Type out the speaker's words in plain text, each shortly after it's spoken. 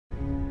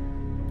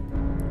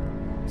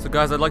So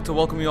guys, I'd like to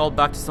welcome you all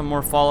back to some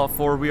more Fallout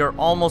 4. We are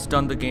almost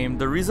done the game.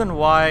 The reason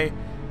why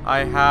I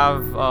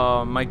have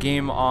my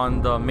game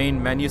on the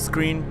main menu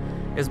screen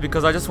is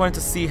because I just wanted to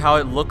see how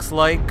it looks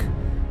like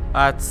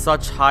at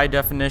such high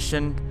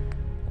definition,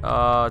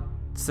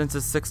 since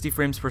it's 60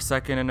 frames per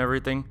second and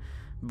everything.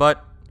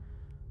 But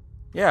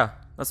yeah,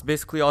 that's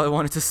basically all I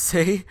wanted to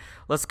say.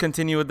 Let's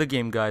continue with the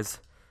game,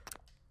 guys.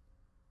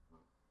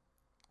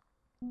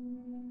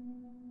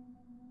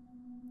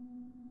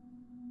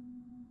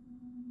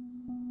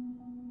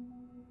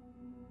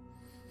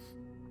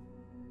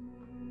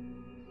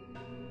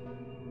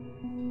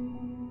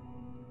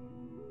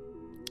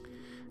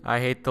 I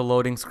hate the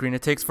loading screen.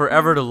 It takes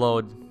forever to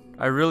load.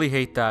 I really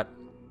hate that.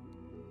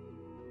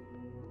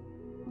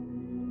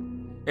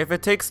 If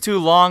it takes too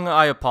long,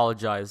 I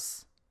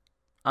apologize.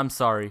 I'm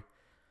sorry.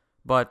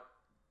 But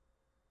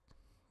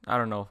I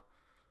don't know.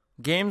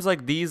 Games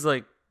like these,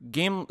 like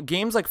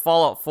games like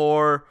Fallout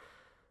 4,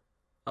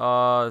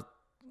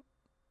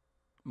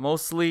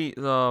 most of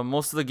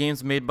the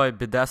games made by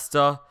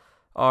Bethesda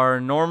are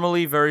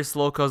normally very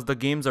slow because the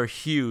games are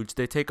huge.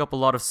 They take up a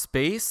lot of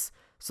space.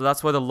 So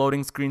that's why the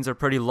loading screens are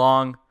pretty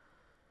long.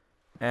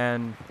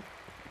 And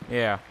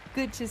yeah.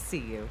 Good to see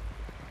you.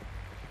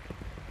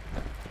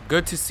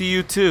 Good to see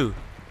you too.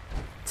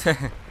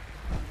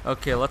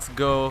 Okay, let's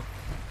go.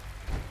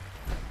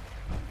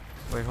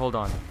 Wait, hold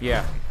on.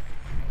 Yeah.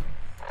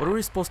 What are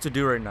we supposed to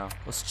do right now?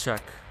 Let's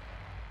check.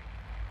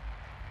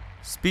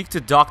 Speak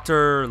to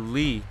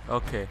Dr.Li.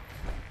 Okay.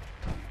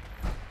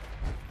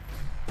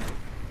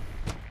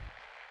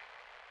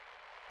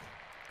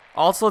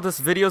 Also, this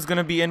video is going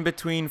to be in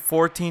between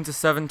 14 to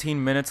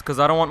 17 minutes because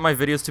I don't want my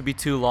videos to be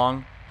too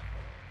long.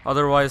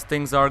 Otherwise,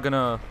 things are going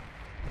to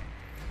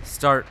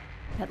start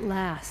At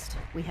last,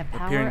 we have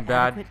power appearing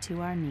bad. adequate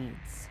to our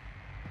needs.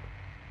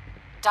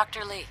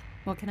 Dr.Li,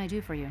 What can I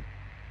do for you?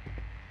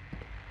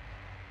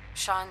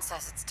 Sean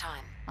says it's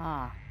time.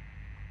 Ah,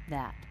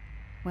 that.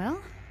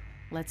 Well,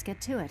 let's get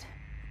to it.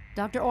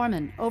 Dr.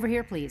 Orman, over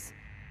here, please.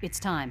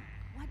 It's time.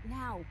 What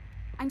now?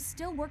 I'm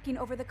still working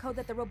over the code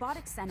that the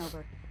robotics sent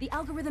over. The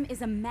algorithm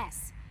is a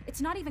mess.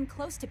 It's not even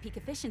close to peak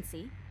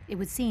efficiency. It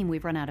would seem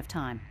we've run out of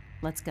time.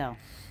 Let's go.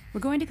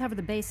 We're going to cover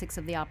the basics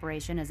of the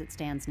operation as it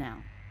stands now.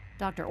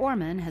 Dr.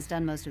 Orman has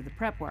done most of the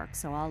prep work,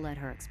 so I'll let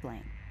her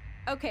explain.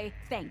 Okay,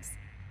 thanks.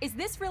 Is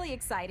this really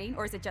exciting,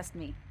 or is it just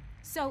me?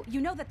 So, you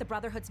know that the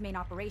Brotherhood's main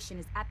operation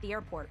is at the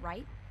airport,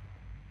 right?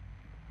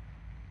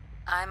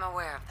 I'm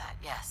aware of that,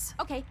 yes.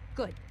 Okay,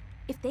 good.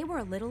 If they were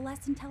a little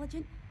less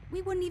intelligent,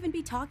 we wouldn't even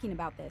be talking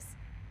about this.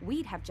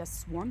 We'd have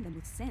just swarmed them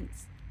with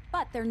synths.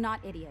 But they're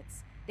not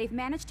idiots. They've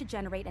managed to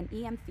generate an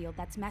EM field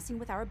that's messing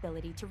with our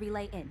ability to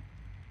relay in.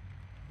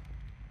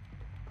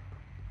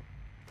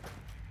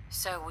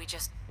 So we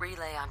just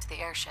relay onto the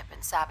airship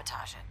and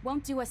sabotage it.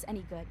 Won't do us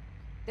any good.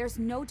 There's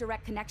no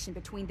direct connection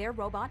between their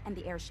robot and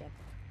the airship.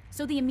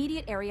 So the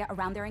immediate area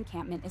around their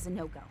encampment is a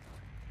no-go.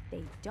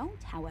 They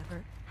don't,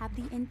 however, have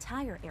the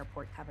entire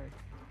airport covered.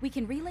 We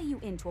can relay you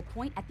in to a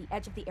point at the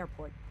edge of the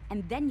airport,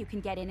 and then you can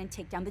get in and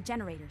take down the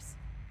generators.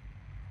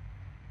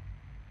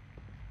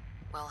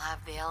 We'll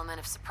have the element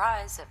of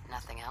surprise, if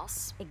nothing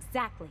else.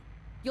 Exactly.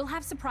 You'll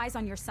have surprise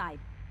on your side.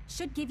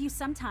 Should give you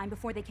some time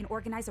before they can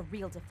organize a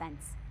real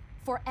defense.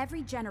 For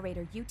every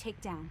generator you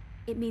take down,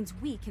 it means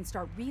we can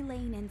start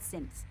relaying in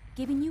synths,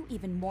 giving you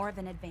even more of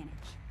an advantage.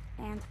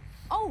 And,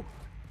 oh,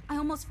 I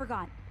almost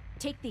forgot.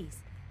 Take these.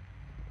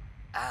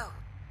 Oh,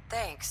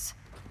 thanks.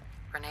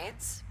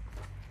 Grenades?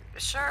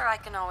 Sure, I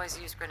can always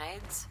use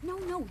grenades.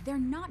 No, they're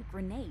not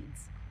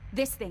grenades.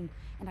 This thing,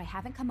 and I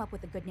haven't come up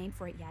with a good name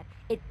for it yet,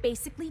 it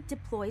basically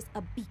deploys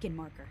a beacon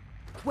marker.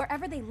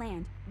 Wherever they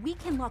land, we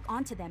can lock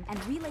onto them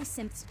and relay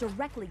synths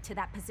directly to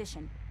that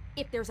position.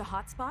 If there's a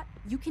hotspot,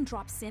 you can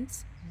drop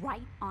synths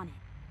right on it.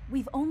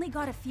 We've only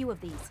got a few of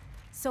these,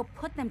 so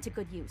put them to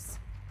good use.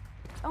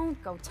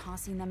 Don't go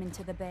tossing them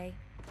into the bay.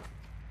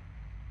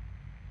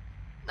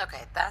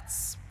 Okay,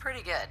 that's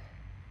pretty good.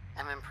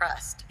 I'm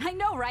impressed. I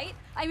know, right?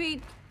 I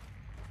mean,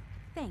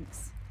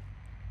 thanks.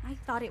 I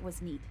thought it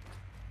was neat.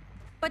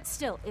 But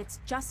still, it's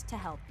just to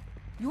help.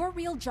 Your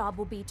real job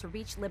will be to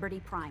reach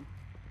Liberty Prime.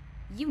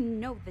 You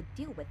know the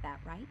deal with that,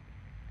 right?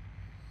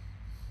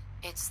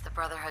 It's the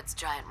Brotherhood's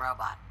giant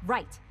robot.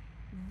 Right.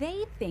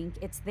 They think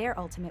it's their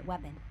ultimate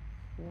weapon.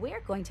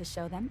 We're going to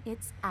show them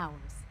it's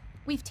ours.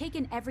 We've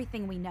taken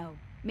everything we know,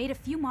 made a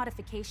few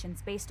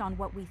modifications based on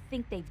what we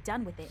think they've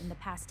done with it in the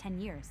past 10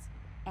 years.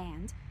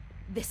 And,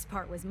 this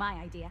part was my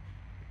idea,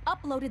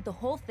 uploaded the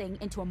whole thing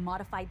into a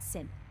modified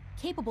synth,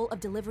 capable of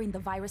delivering the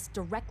virus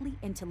directly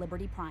into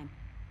Liberty Prime.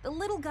 The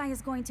little guy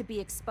is going to be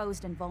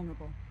exposed and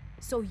vulnerable,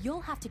 so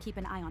you'll have to keep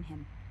an eye on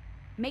him.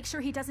 Make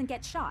sure he doesn't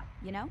get shot,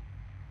 you know?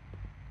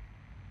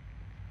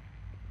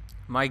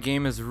 My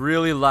game is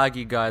really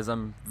laggy, guys.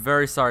 I'm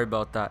very sorry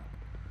about that.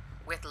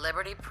 With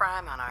Liberty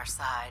Prime on our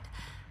side,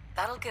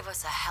 that'll give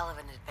us a hell of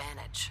an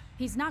advantage.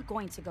 He's not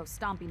going to go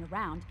stomping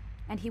around,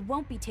 and he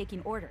won't be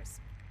taking orders.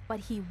 But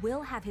he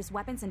will have his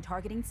weapons and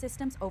targeting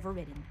systems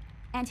overridden.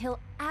 And he'll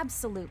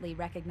absolutely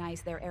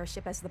recognize their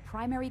airship as the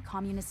primary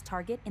communist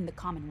target in the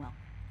Commonwealth.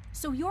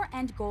 So your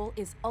end goal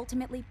is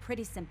ultimately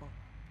pretty simple.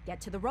 Get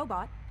to the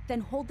robot,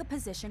 then hold the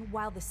position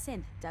while the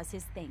synth does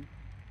his thing.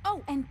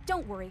 Oh, and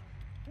don't worry.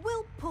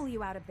 We'll pull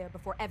you out of there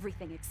before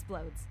everything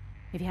explodes.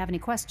 If you have any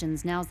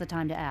questions, now's the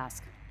time to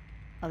ask.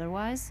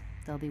 Otherwise,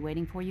 they'll be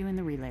waiting for you in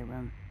the relay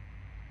room.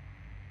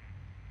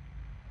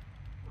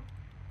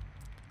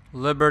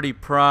 Liberty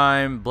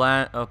Prime,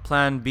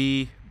 Plan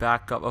B,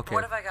 backup. Okay.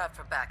 What have I got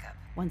for backup?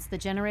 Once the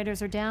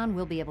generators are down,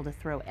 we'll be able to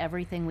throw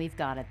everything we've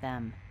got at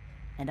them.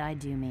 And I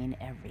do mean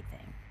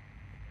everything.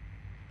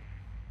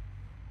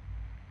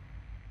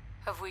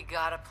 Have we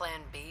got a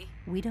plan B?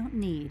 We don't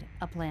need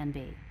a plan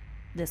B.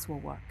 This will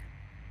work.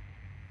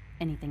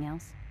 Anything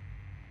else?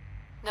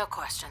 No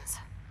questions.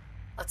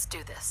 Let's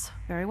do this.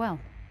 Very well.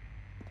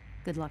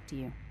 Good luck to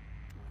you.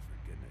 Oh,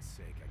 for goodness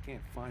sake, I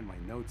can't find my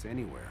notes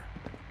anywhere.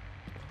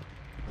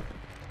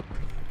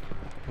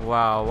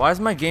 Wow, why is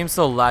my game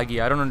so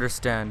laggy? I don't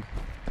understand.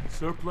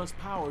 Surplus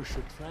power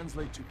should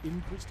translate to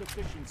increased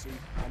efficiency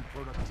and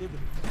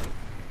productivity.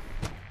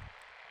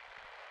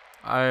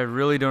 I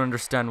really don't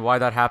understand why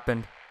that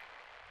happened.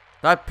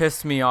 That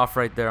pissed me off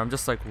right there. I'm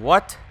just like,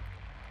 what?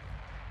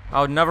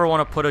 I would never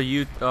want to put a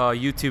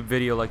YouTube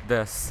video like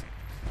this.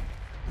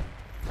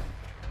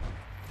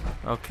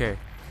 Okay.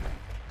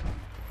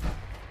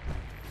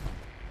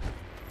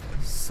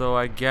 So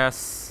I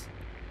guess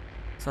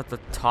it's at the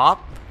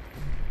top?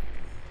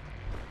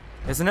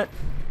 Isn't it?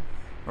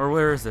 Or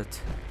where is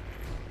it?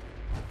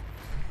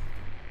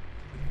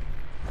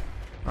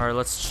 Alright,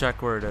 let's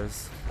check where it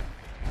is.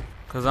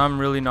 Because I'm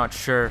really not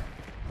sure.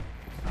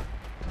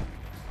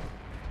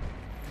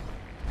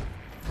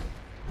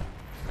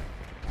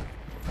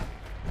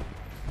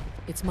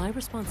 It's my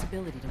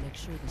responsibility to make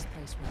sure this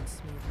place runs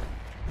smoothly.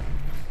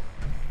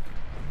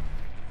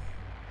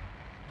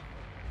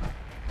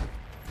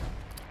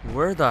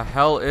 Where the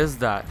hell is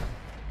that?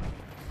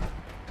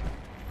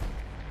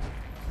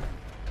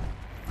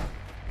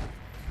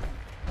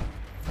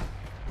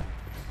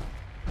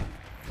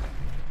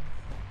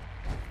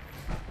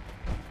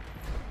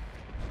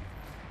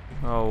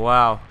 Oh,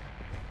 wow.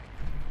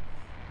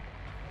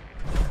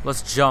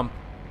 Let's jump.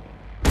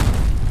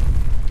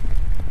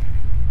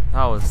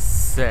 That was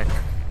sick.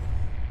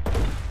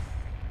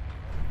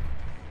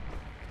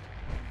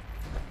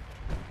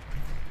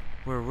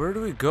 Where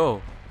do we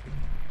go?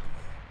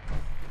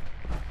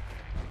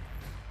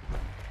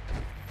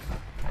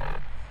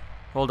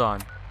 Hold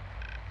on.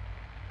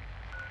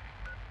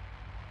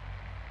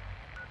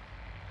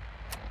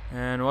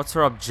 And what's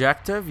our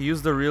objective?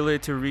 Use the relay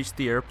to reach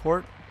the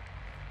airport.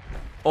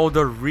 Oh,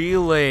 the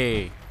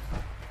relay.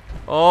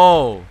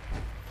 Oh.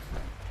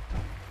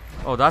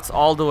 Oh, that's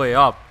all the way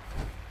up.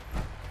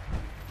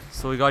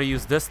 So we gotta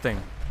use this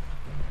thing.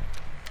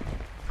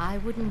 I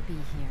wouldn't be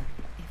here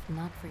if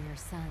not for your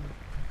son.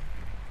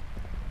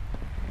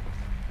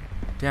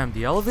 Damn,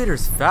 the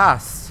elevator's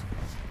fast.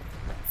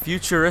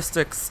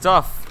 Futuristic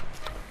stuff.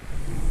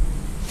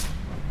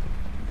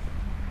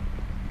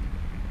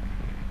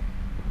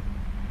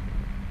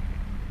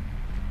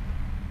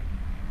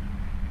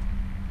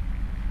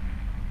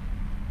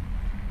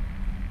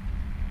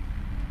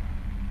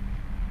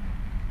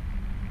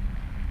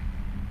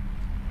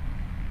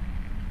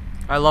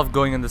 I love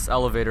going in this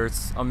elevator,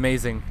 it's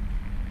amazing.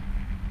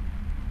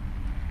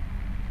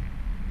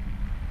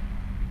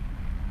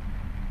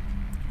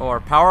 Oh,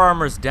 our power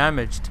armor's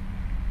damaged.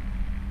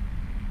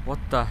 What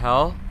the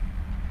hell?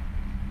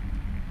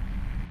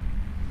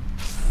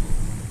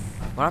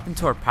 What happened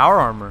to our power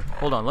armor?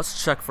 Hold on,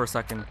 let's check for a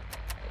second.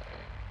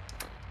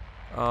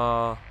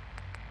 Oh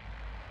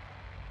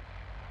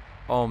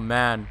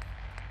man.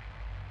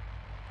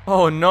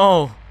 Oh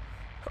no.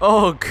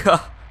 Oh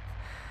god.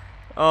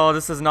 Oh,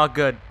 this is not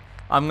good.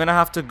 I'm gonna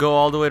have to go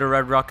all the way to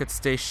Red Rocket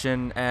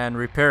Station and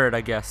repair it,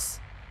 I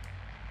guess.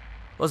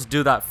 Let's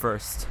do that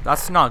first.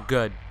 That's not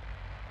good.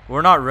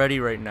 We're not ready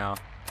right now.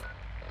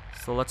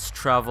 So let's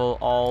travel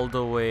all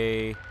the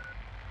way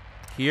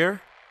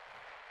here.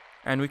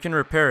 And we can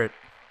repair it.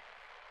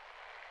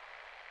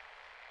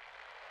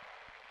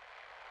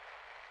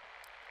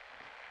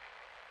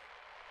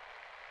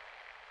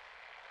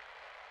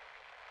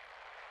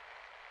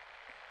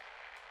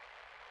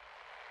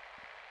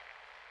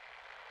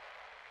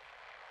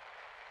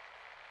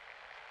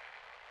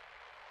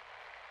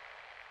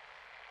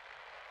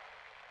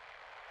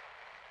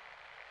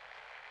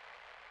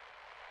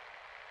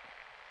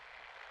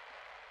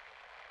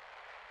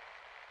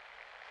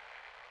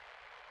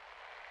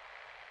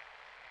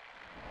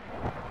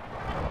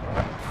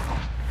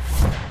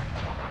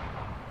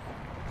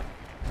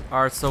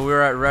 Alright, so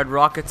we're at Red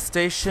Rocket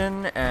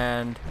Station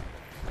and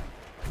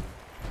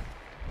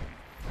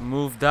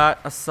move that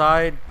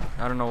aside.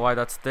 I don't know why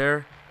that's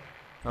there.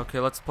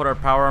 Okay, let's put our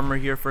power armor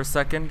here for a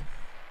second.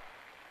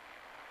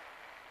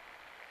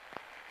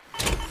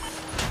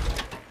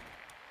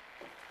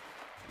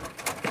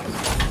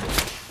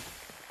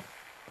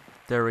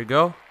 There we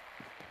go.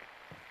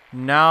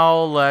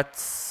 Now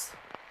let's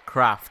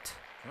craft.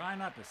 Try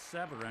not to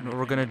sever anything. What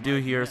we're gonna do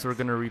here is we're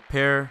gonna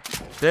repair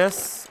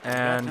this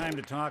and time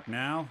to talk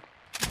now.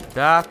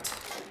 that.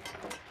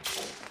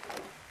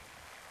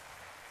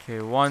 Okay,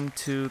 1,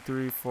 2,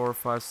 3, 4,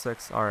 5,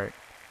 6. Alright.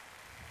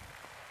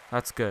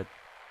 That's good.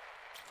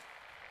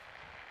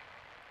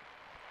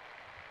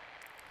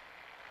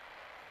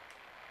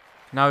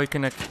 Now we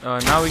can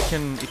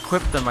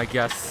equip them, I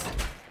guess.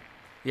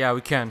 Yeah, we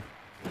can.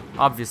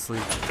 Obviously.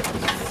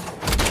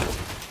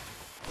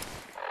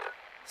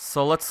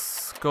 So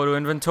let's go to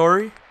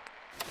inventory.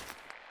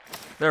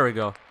 There we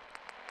go.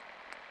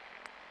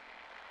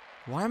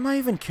 Why am I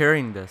even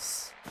carrying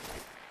this?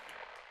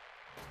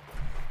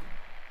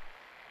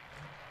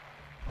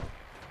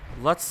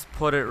 Let's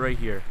put it right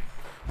here.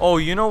 Oh,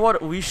 you know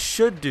what we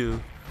should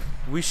do?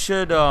 We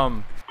should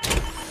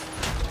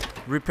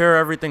repair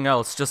everything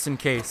else just in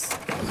case,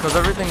 because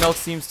everything else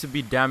seems to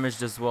be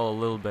damaged as well a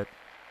little bit.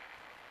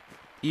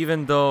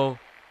 Even though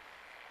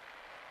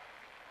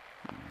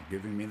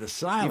Giving me the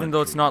silent even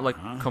though it's not like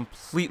treatment, huh?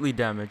 completely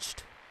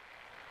damaged.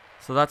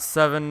 So that's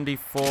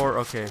 74.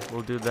 Okay,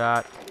 we'll do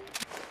that.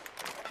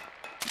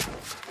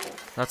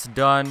 That's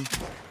done.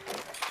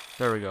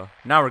 There we go.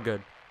 Now we're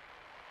good.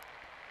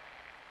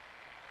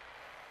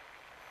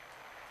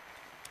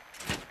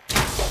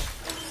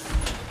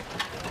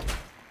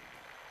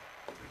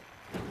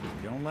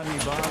 Don't let me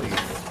bother you.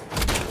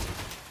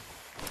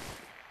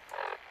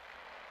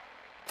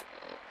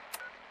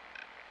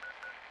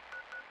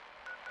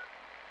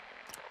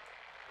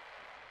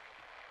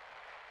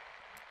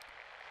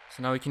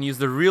 So now we can use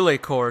the relay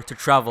core to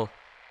travel.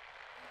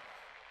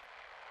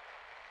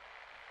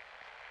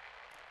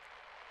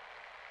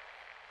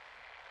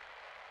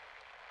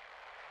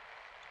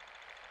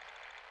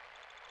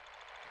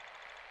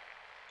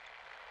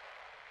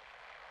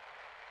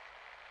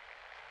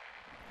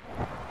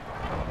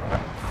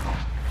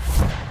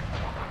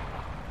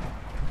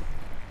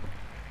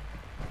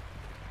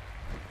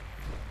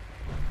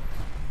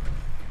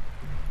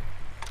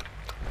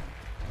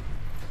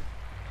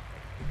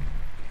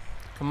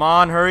 Come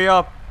on, hurry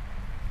up.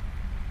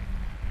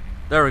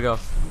 There we go.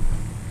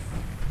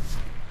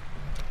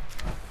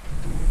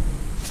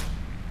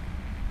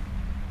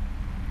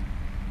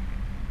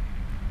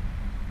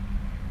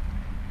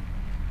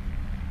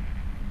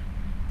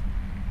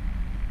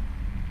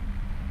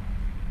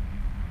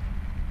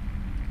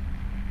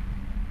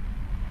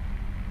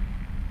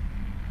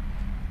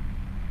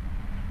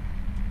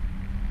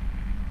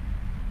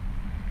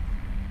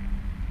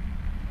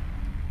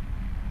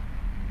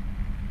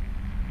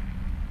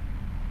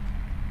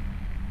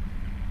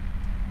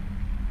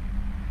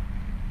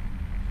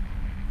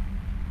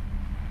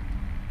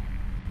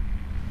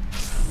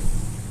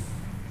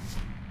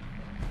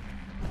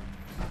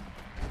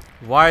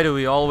 Why do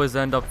we always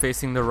end up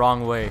facing the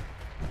wrong way?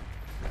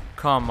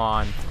 Come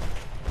on.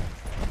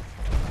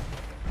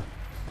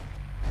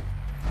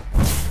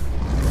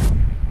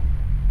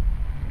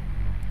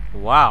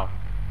 Wow.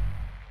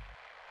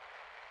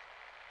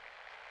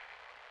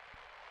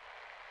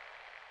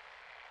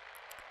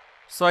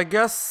 So I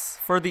guess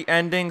for the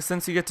ending,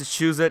 since you get to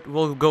choose it,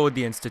 we'll go with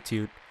the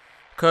Institute.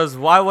 Because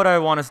why would I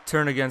want to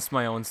turn against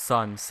my own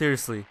son?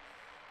 Seriously.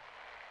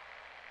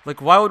 Like,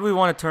 why would we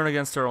want to turn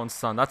against our own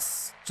son?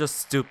 That's just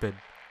stupid.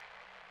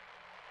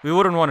 We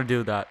wouldn't want to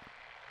do that.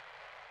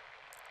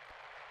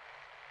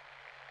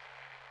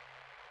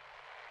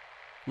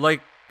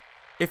 Like,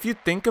 if you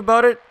think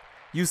about it,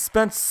 you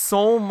spent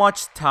so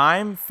much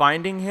time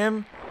finding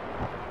him.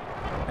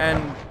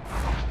 And,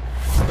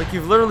 like,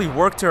 you've literally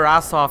worked your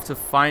ass off to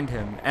find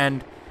him.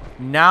 And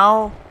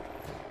now,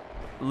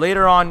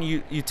 later on,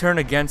 you turn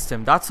against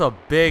him. That's a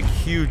big,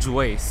 huge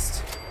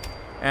waste.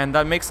 And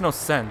that makes no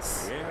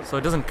sense. So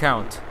it doesn't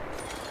count.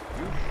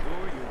 You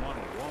sure you want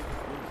to walk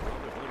with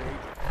Brotherhood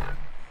agent?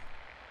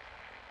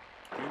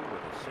 You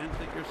with a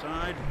synth at your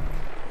side?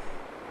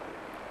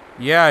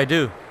 Yeah, I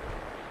do.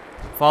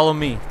 Follow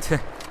me.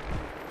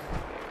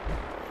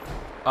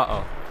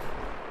 Uh-oh.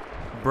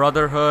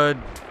 Brotherhood,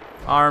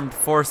 armed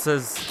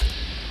forces.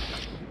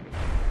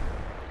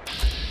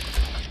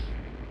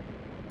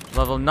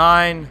 Level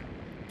 9.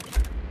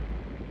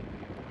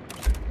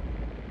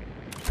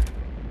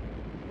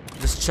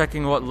 Just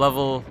checking what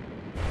level.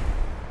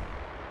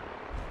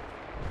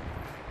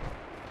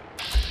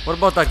 What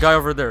about that guy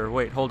over there?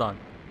 Wait, hold on.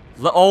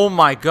 Oh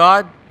my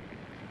god.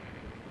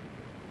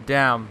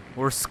 Damn,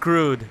 we're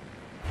screwed.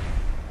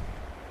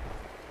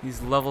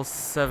 He's level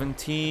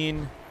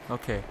 17.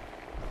 Okay.